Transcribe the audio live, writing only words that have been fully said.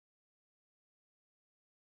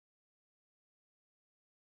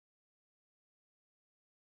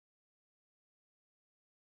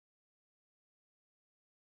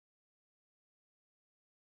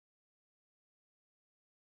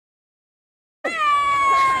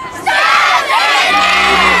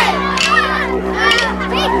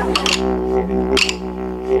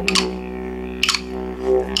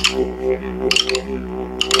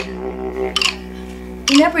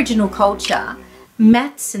Aboriginal culture,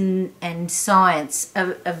 maths and science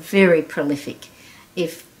are very prolific.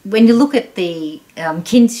 When you look at the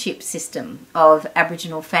kinship system of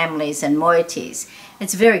Aboriginal families and moieties,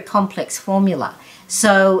 it's a very complex formula.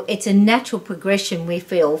 So it's a natural progression, we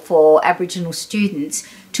feel, for Aboriginal students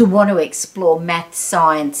to want to explore maths,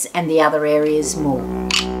 science and the other areas more.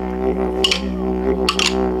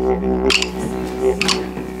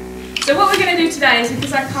 So what we're going to do today is,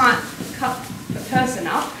 because I can't cut the person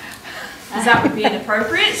up, because that would be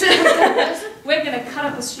inappropriate, we're going to cut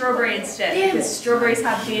up a strawberry instead, because strawberries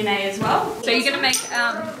have DNA as well. So you're going to make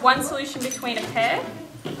one solution between a pair.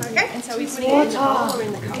 Okay. And so we're putting it in the bowl or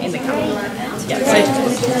in the cup? In the cup. Yeah, so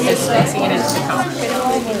just mixing it into the cup.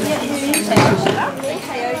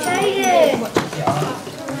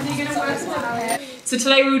 So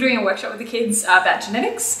today we were doing a workshop with the kids about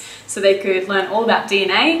genetics, so they could learn all about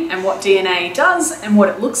DNA and what DNA does and what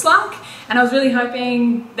it looks like. And I was really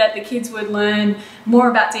hoping that the kids would learn more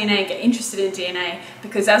about DNA and get interested in DNA,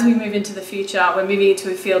 because as we move into the future, we're moving into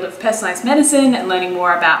a field of personalised medicine and learning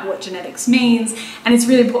more about what genetics means. And it's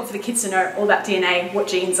really important for the kids to know all about DNA, what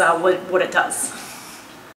genes are, what it does.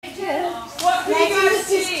 What can you guys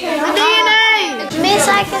see? DNA! Miss,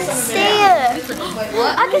 I can see it.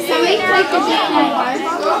 I can see it like the DNA.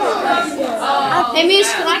 Hey Miss,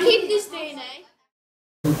 can I keep this DNA?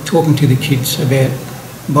 Talking to the kids about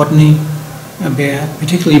botany,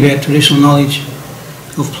 particularly about traditional knowledge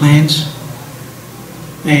of plants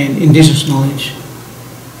and indigenous knowledge,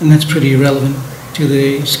 and that's pretty relevant to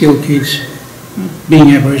the skilled kids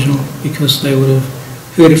being Aboriginal, because they would have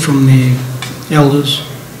heard it from their elders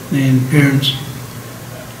and parents.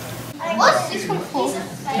 What's this one for?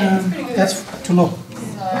 That's to look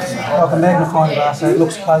like a magnifying glass, so it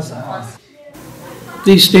looks closer.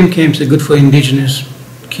 These STEM camps are good for Indigenous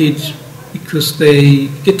kids because they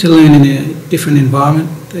get to learn in a different environment,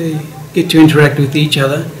 they get to interact with each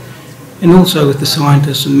other and also with the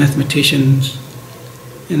scientists and mathematicians,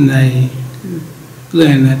 and they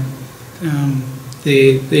learn that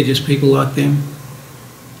they're just people like them.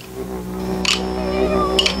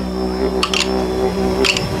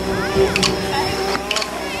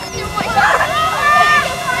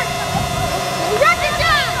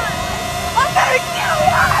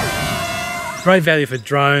 Great value for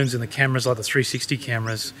drones and the cameras like the 360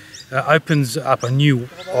 cameras. Opens up a new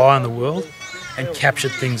eye on the world and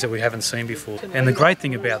captured things that we haven't seen before. And the great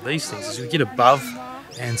thing about these things is we get above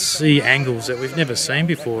and see angles that we've never seen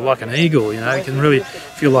before, like an eagle. You can really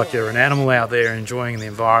feel like you're an animal out there enjoying the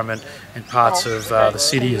environment and parts of the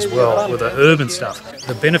city as well with the urban stuff.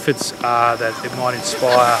 The benefits are that it might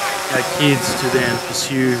inspire kids to then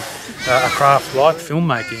pursue a craft like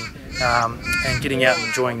filmmaking. And getting out and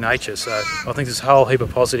enjoying nature. So I think there's a whole heap of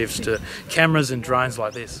positives to cameras and drones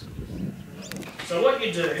like this. So what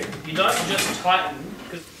you do, you don't just tighten,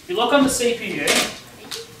 because if you look on the CPU,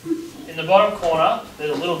 in the bottom corner there's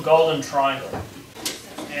a little golden triangle.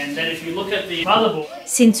 And then if you look at the motherboard...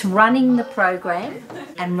 Since running the program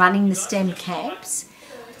and running the STEM camps,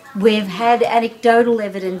 we've had anecdotal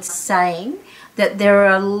evidence saying that there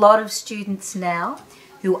are a lot of students now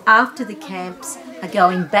who after the camps are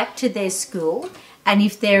going back to their school, and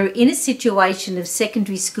if they're in a situation of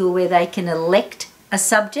secondary school where they can elect a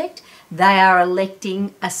subject, they are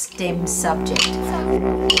electing a STEM subject.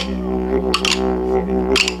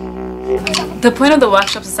 The point of the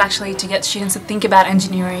workshops is actually to get students to think about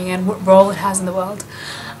engineering and what role it has in the world.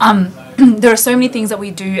 There are so many things that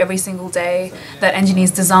we do every single day that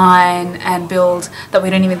engineers design and build that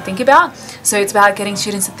we don't even think about. So it's about getting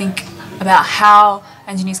students to think about how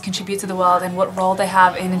engineers contribute to the world and what role they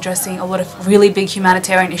have in addressing a lot of really big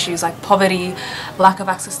humanitarian issues like poverty, lack of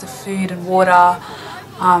access to food and water,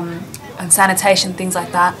 and sanitation, things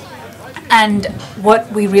like that. And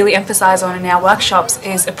what we really emphasise on in our workshops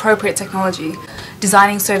is appropriate technology,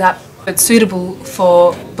 designing so that it's suitable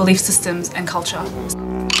for belief systems and culture.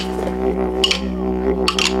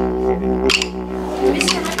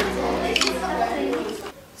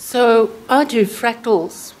 So I do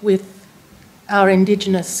fractals with our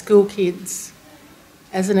Indigenous school kids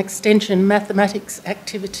as an extension mathematics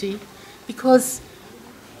activity, because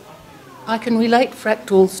I can relate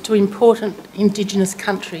fractals to important Indigenous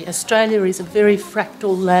country. Australia is a very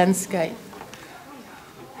fractal landscape.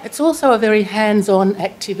 It's also a very hands-on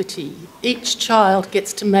activity. Each child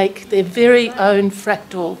gets to make their very own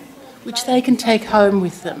fractal, which they can take home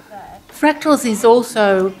with them. Fractals is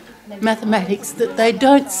also mathematics that they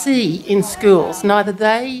don't see in schools, neither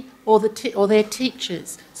they or their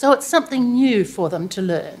teachers. So it's something new for them to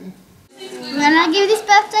learn. I'm going to give this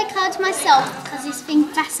birthday card to myself because this thing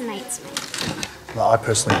fascinates me. I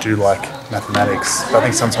personally do like mathematics, but I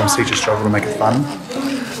think sometimes teachers struggle to make it fun.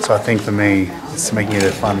 So I think for me, it's making it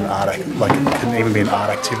a fun art, like it can even be an art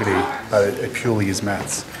activity, but it purely is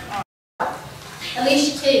maths.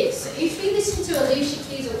 Alicia Keys. So if you listen to Alicia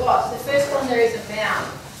Keys a lot, the first one there is a vowel.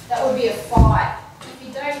 That would be a 5. If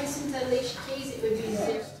you don't listen to Alicia Keys, it would be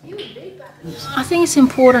 0. I think it's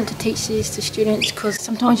important to teach this to students because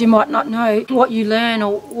sometimes you might not know what you learn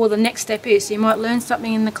or the next step is. You might learn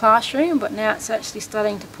something in the classroom, but now it's actually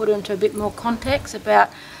starting to put into a bit more context about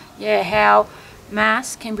how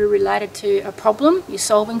maths can be related to a problem, you're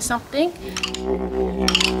solving something.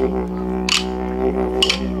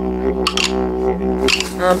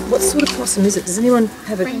 What sort of possum is it? Does anyone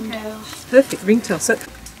have a... Ringtails. Perfect, ringtails. So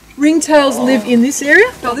ringtails live in this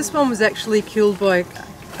area? Well, this one was actually killed by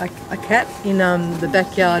a cat in the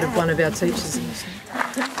backyard of one of our teachers.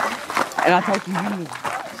 And I told you.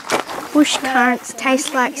 Bush currants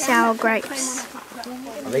taste like sour grapes.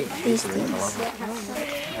 These things.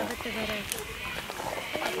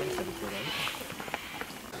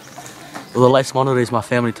 Well, the lace monitor is my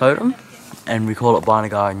family totem, and we call it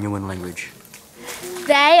Barnagar in Yuin language.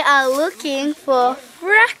 They are looking for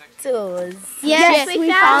fractals. Yes, we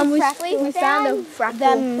found the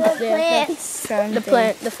fractal.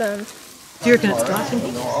 The ferns. Do you reckon it's dark in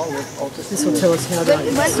here? This will tell us how dark it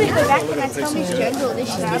is. When we go back and I tell Miss Jones this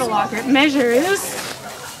it measures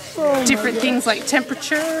different things like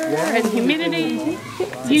temperature and humidity.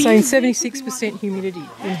 It's saying 76% humidity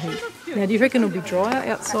in here. Now, do you reckon it'll be drier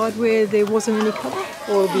outside where there wasn't any cover,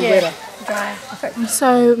 or it'll be wetter? Dry.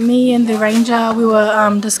 So me and the ranger, we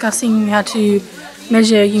were discussing how to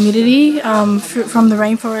measure humidity from the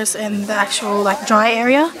rainforest and the actual dry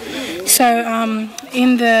area. So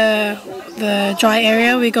in the dry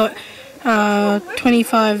area we got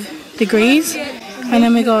 25 degrees, and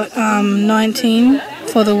then we got 19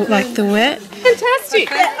 for the wet. Fantastic!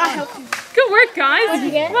 Good work,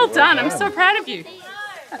 guys. Well done. I'm so proud of you.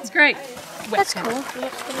 That's great. That's cool.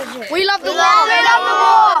 We love the walk. We love the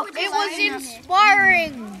walk. It was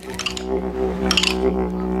inspiring.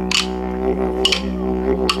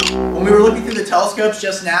 When we were looking through the telescopes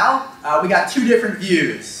just now, we got 2 different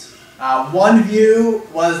views. One view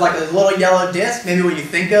was like a little yellow disc, maybe what you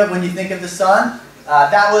think of when you think of the sun.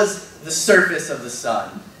 That was the surface of the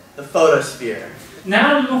sun, the photosphere.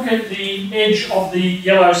 Now look at the edge of the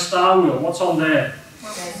yellow star wheel. What's on there?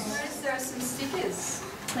 There are some stickers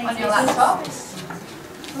on your laptop.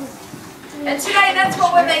 And today that's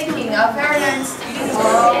what we're making, our very own stickers.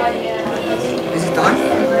 Is it done?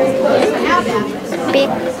 Big. I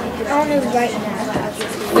want to right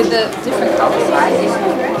now. With the different colours, right?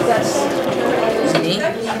 Is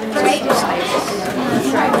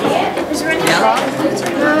there any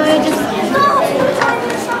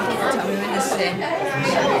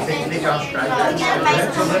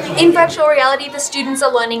In virtual reality, the students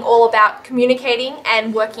are learning all about communicating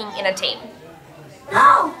and working in a team.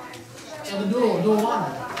 No!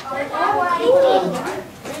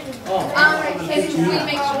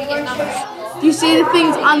 Do you see the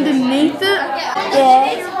things underneath it?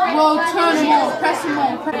 Yeah. Well, turn them on, press them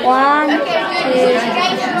on. 1,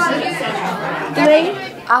 2,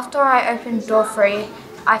 3. After I opened door 3,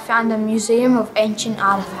 I found a museum of ancient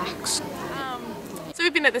artifacts. So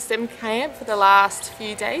we've been at the STEM camp for the last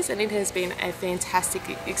few days, and it has been a fantastic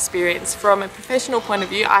experience. From a professional point of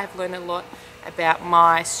view, I have learned a lot about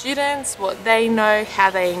my students, what they know, how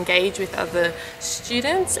they engage with other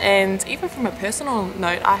students, and even from a personal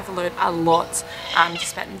note, I have learned a lot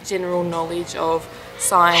just about general knowledge of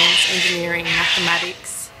science, engineering,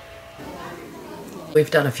 mathematics. We've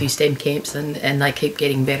done a few STEM camps and they keep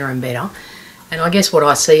getting better and better. And I guess what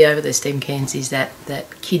I see over the STEM camps is that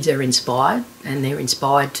kids are inspired, and they're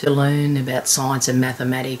inspired to learn about science and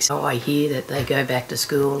mathematics. I hear that they go back to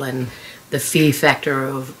school and the fear factor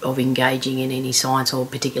of engaging in any science or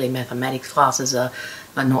particularly mathematics classes are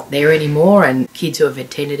not there anymore, and kids who have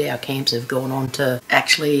attended our camps have gone on to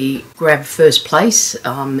actually grab first place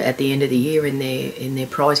at the end of the year in their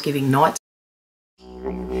prize giving nights.